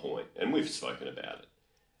at one point, and we've spoken about it,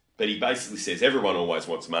 but he basically says everyone always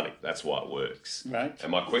wants money. That's why it works. Right.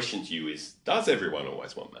 And my question to you is, does everyone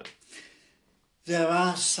always want money? There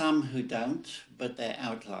are some who don't, but they're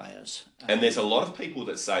outliers. And there's a lot of people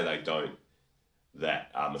that say they don't that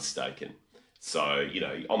are mistaken. So,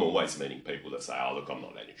 I'm always meeting people that say, oh, look, I'm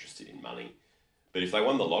not that interested in money. But if they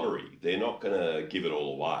won the lottery, they're not going to give it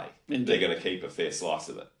all away. Indeed. They're going to keep a fair slice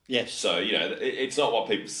of it. Yes. So, it's not what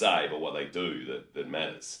people say, but what they do that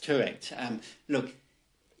matters. Correct. Look,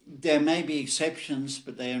 there may be exceptions,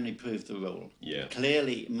 but they only prove the rule. Yeah.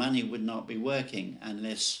 Clearly, money would not be working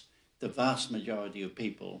unless the vast majority of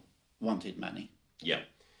people wanted money. Yeah.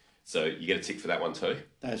 So you get a tick for that one too.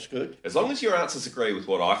 That's good. As long as your answers agree with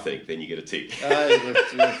what I think, then you get a tick.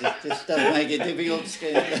 This does make it difficult.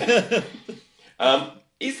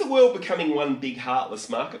 Is the world becoming one big heartless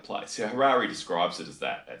marketplace? So Harari describes it as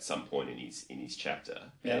that at some point in his chapter,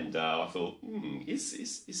 Yeah. and I thought,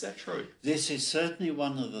 is that true? This is certainly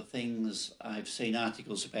one of the things I've seen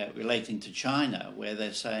articles about relating to China, where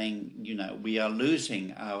they're saying, we are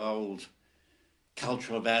losing our old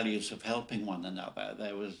cultural values of helping one another.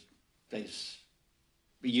 There's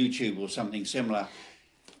YouTube or something similar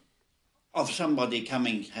of somebody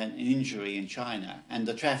coming had an injury in China, and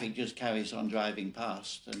the traffic just carries on driving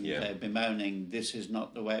past, and they're bemoaning this is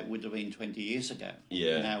not the way it would have been 20 years ago.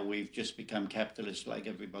 Yeah. Now we've just become capitalist like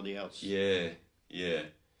everybody else. Yeah.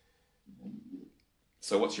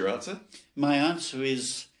 So what's your answer? My answer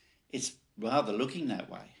is it's rather looking that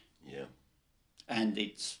way. Yeah. And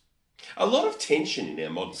it's... A lot of tension in our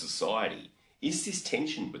modern society is this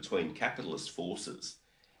tension between capitalist forces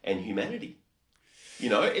and humanity.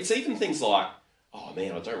 It's even things like, oh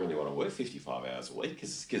man, I don't really want to work 55 hours a week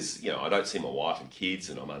because I don't see my wife and kids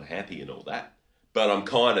and I'm unhappy and all that. But I'm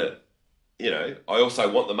kind of, I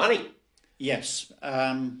also want the money. Yes.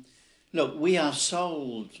 Look, we are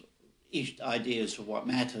sold ideas of what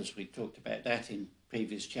matters. We talked about that in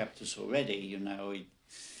previous chapters already.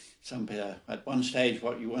 Some people, at one stage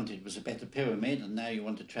what you wanted was a better pyramid, and now you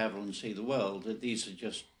want to travel and see the world. These are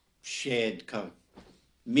just shared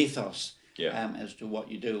mythos as to what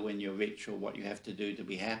you do when you're rich or what you have to do to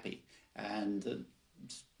be happy. And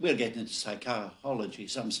we'll get into psychology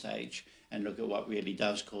some stage and look at what really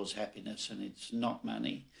does cause happiness, and it's not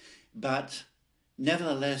money. But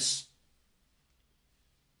nevertheless,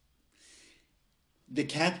 the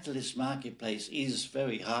capitalist marketplace is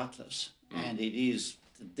very heartless, and it is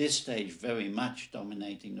at this stage very much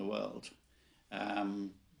dominating the world.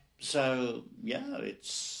 So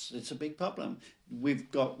it's a big problem.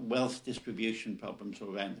 We've got wealth distribution problems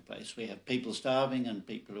all around the place. We have people starving and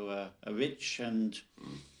people who are rich, and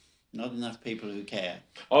not enough people who care.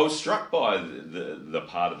 I was struck by the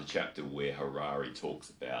part of the chapter where Harari talks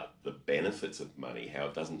about the benefits of money, how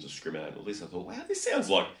it doesn't discriminate and all this. I thought, wow, this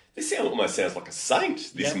almost sounds like a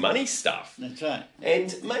saint, this money stuff. That's right.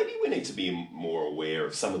 And maybe we need to be more aware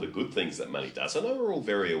of some of the good things that money does. I know we're all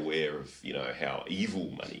very aware of, how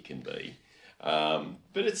evil money can be.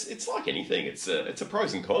 But it's like anything. It's a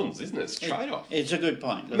pros and cons, isn't it? It's a trade-off. It's a good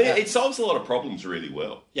point. I mean, it solves a lot of problems really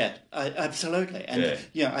well. Yeah, absolutely. And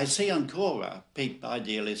I see on Quora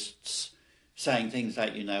idealists saying things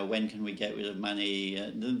like, when can we get rid of money?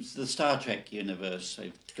 The Star Trek universe.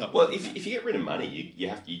 Well, if you get rid of money, you'd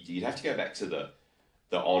have to go back to the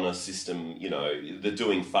honour system, the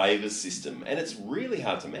doing favours system, and it's really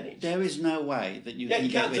hard to manage. There is no way that you can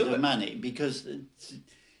get rid of money, because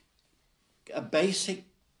a basic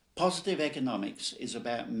positive economics is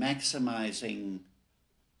about maximising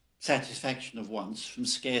satisfaction of wants from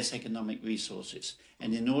scarce economic resources.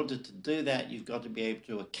 And in order to do that, you've got to be able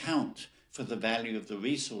to account for the value of the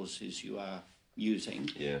resources you are using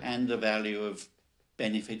and the value of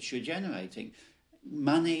benefits you're generating.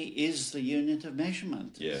 Money is the unit of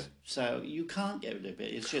measurement. Yeah. So you can't get rid of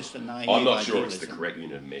it. It's just a naive I'm not sure idealism. it's the correct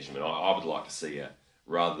unit of measurement. I would like to see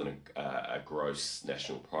rather than a gross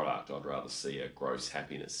national product, I'd rather see a gross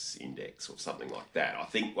happiness index or something like that. I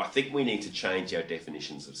think we need to change our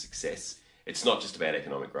definitions of success. It's not just about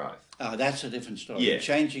economic growth. Oh, that's a different story. Yeah.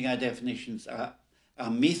 Changing our definitions, our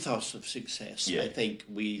mythos of success, I think,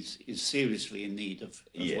 is seriously in need of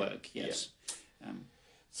work. Yes. Yeah.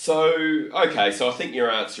 So I think your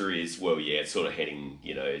answer is, well, it's sort of heading,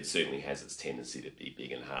 it certainly has its tendency to be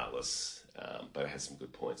big and heartless, but it has some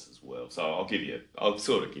good points as well. So I'll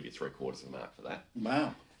sort of give you 3/4 of a mark for that.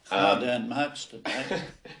 Wow. Hard-earned marks today.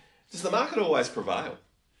 Does the market always prevail?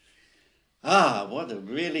 What a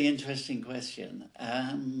really interesting question.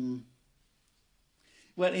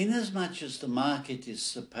 Well, inasmuch as the market is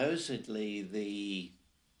supposedly the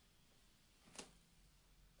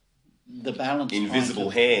balance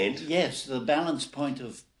invisible point hand. Yes, the balance point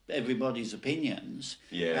of everybody's opinions.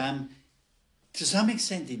 Yeah. To some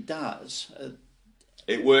extent, it does.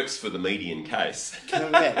 It works for the median case.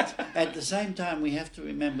 Correct. At the same time, we have to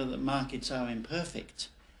remember that markets are imperfect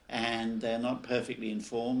and they're not perfectly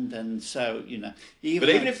informed, and so But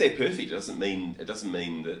even if they're perfect, it doesn't mean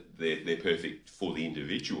that they're perfect for the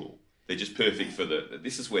individual. They're just perfect for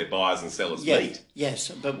this is where buyers and sellers meet. Yes,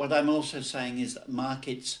 but what I'm also saying is that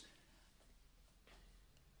markets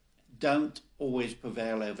don't always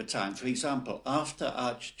prevail over time. For example, after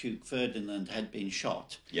Archduke Ferdinand had been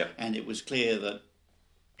shot, and it was clear that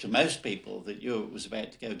to most people that Europe was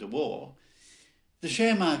about to go to war, the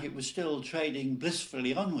share market was still trading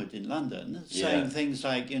blissfully onward in London, saying things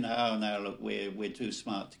like, oh no, look, we're too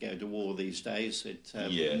smart to go to war these days.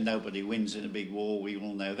 Nobody wins in a big war, we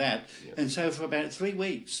all know that. Yeah. And so for about 3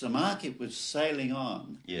 weeks, the market was sailing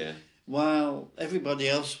on. Yeah. While everybody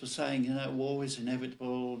else was saying, war is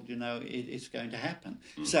inevitable, it's going to happen.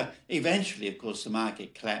 So eventually, of course, the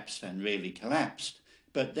market collapsed and really collapsed.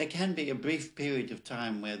 But there can be a brief period of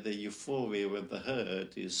time where the euphoria of the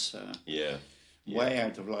herd is way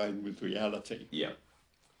out of line with reality. Yeah.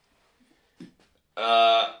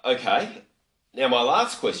 Okay. Now, my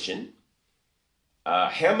last question.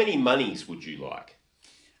 How many monies would you like?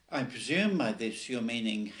 I presume by this you're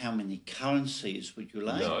meaning how many currencies would you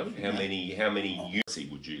like? No, how many currency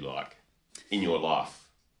would you like in your life?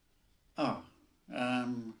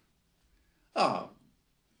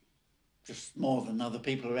 Just more than other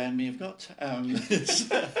people around me have got.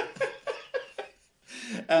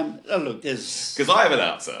 Look, there's... Because I have an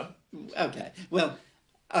answer. Okay, well,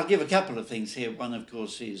 I'll give a couple of things here. One, of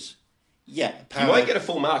course, is... you won't get a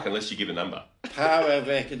full mark unless you give a number. Power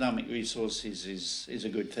over economic resources is a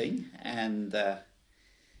good thing, and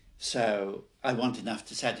so I want enough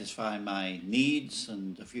to satisfy my needs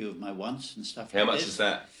and a few of my wants and stuff. How much is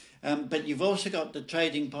that? But you've also got the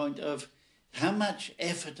trading point of how much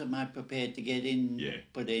effort am I prepared to get in?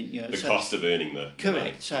 Put in. The cost of earning the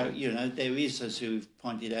correct. Money. So there is, as you've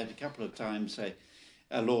pointed out a couple of times,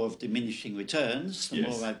 a law of diminishing returns. The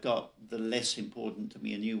more I've got, the less important to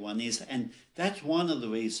me a new one is. And that's one of the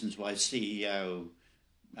reasons why CEO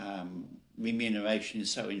remuneration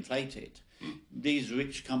is so inflated. These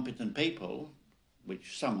rich, competent people,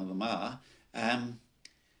 which some of them are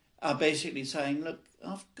basically saying, look,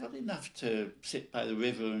 I've got enough to sit by the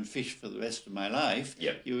river and fish for the rest of my life.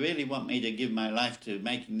 Yep. You really want me to give my life to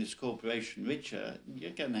making this corporation richer, you're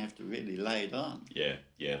going to have to really lay it on. Yeah.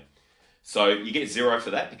 So you get 0 for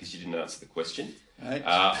that because you didn't answer the question. Right.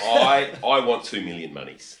 I want 2 million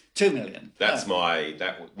monies. 2 million. That's my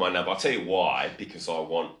number. I'll tell you why. Because I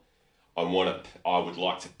would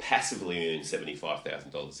like to passively earn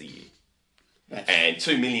 $75,000 a year, and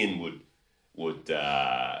 2 million would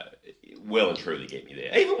well and truly get me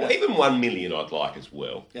there. Even 1 million I'd like as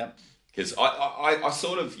well. Yep. Because I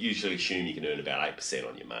sort of usually assume you can earn about 8%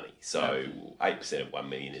 on your money. So 8% of 1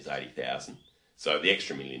 million is 80,000. So the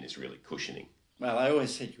extra million is really cushioning. Well, I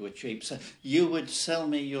always said you were cheap. So you would sell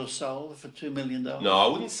me your soul for $2 million? No, I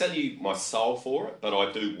wouldn't sell you my soul for it, but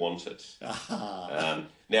I do want it.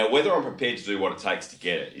 Now, whether I'm prepared to do what it takes to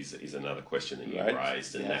get it is another question that you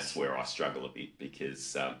raised, and that's where I struggle a bit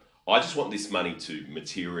because I just want this money to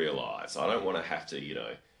materialise. I don't want to have to,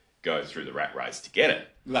 go through the rat race to get it.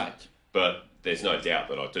 Right. But there's no doubt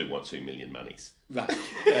that I do want 2 million monies. Right.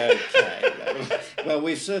 Okay. Well,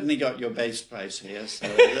 we've certainly got your base price here, so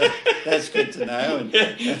that's good to know.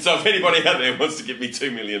 And, so if anybody out there wants to give me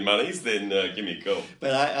 2 million monies, then give me a call.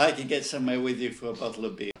 But I can get somewhere with you for a bottle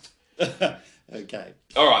of beer. Okay.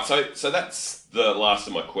 All right, so that's the last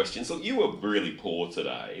of my questions. Look, you were really poor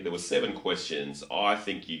today. There were 7 questions. I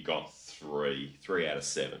think you got 3 out of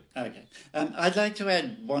 7. Okay. I'd like to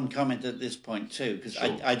add one comment at this point too, because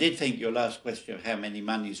Sure. I did think your last question of how many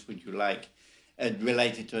monies would you like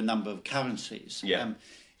related to a number of currencies. Yeah.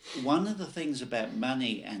 One of the things about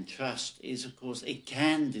money and trust is, of course, it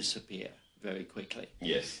can disappear very quickly.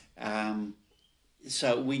 Yes.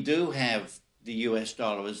 So we do have the US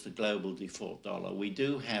dollar as the global default dollar. We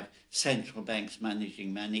do have central banks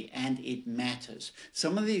managing money, and it matters.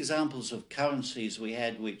 Some of the examples of currencies we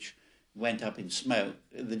had which went up in smoke,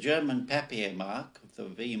 the German papier mark of the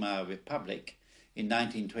Weimar Republic in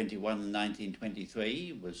 1921 and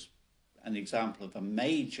 1923 was an example of a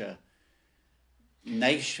major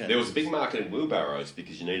nation. There was a big market in wheelbarrows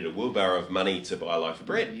because you needed a wheelbarrow of money to buy a loaf of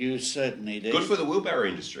bread. You certainly did. Good for the wheelbarrow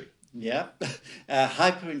industry. Yeah.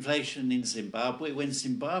 Hyperinflation in Zimbabwe. When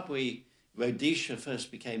Rhodesia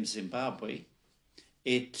first became Zimbabwe,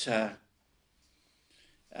 it had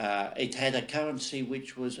a currency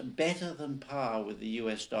which was better than par with the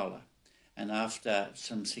US dollar. And after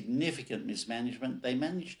some significant mismanagement, they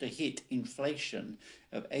managed to hit inflation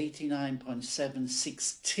of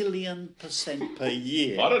 89.76 trillion% per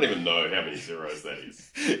year. I don't even know how many zeros that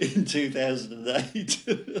is. In 2008.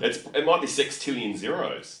 It might be 6 trillion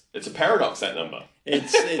zeros. It's a paradox, that number.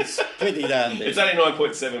 It's pretty darn big. It's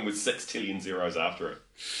 89.7 with 6 trillion zeros after it.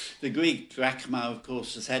 The Greek drachma, of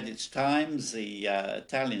course, has had its times. The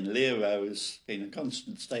Italian lira has been a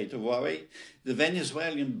constant state of worry. The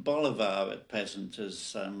Venezuelan bolivar at present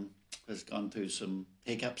has gone through some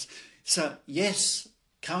hiccups. So, yes,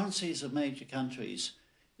 currencies of major countries,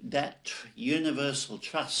 that universal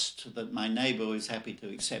trust that my neighbour is happy to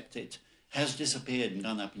accept it, has disappeared and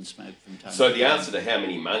gone up in smoke from time So to the time. answer to how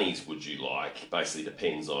many monies would you like basically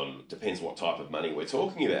depends what type of money we're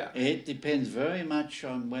talking about. It depends very much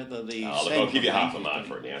on whether the... Look, I'll give you half a central mark bank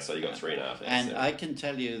for it now, so you got 3.5. And I can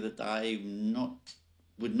tell you that I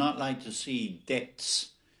would not like to see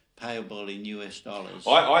debts payable in US dollars.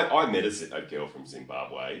 I met a girl from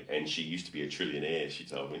Zimbabwe, and she used to be a trillionaire, she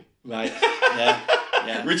told me. Right,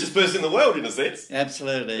 yeah. Richest person in the world, in a sense.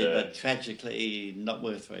 Absolutely, Yeah. but tragically not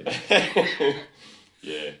worth it.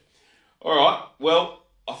 Yeah. All right. Well,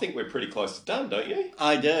 I think we're pretty close to done, don't you?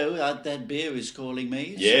 I do. That beer is calling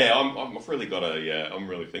me. Yeah, I've really got I'm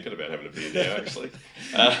really thinking about having a beer now, actually.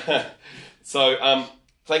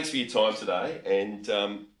 Thanks for your time today, and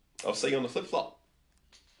I'll see you on the flip flop.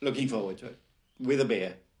 Looking forward to it. With a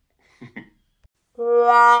beer.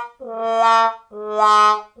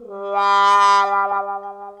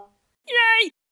 Yay!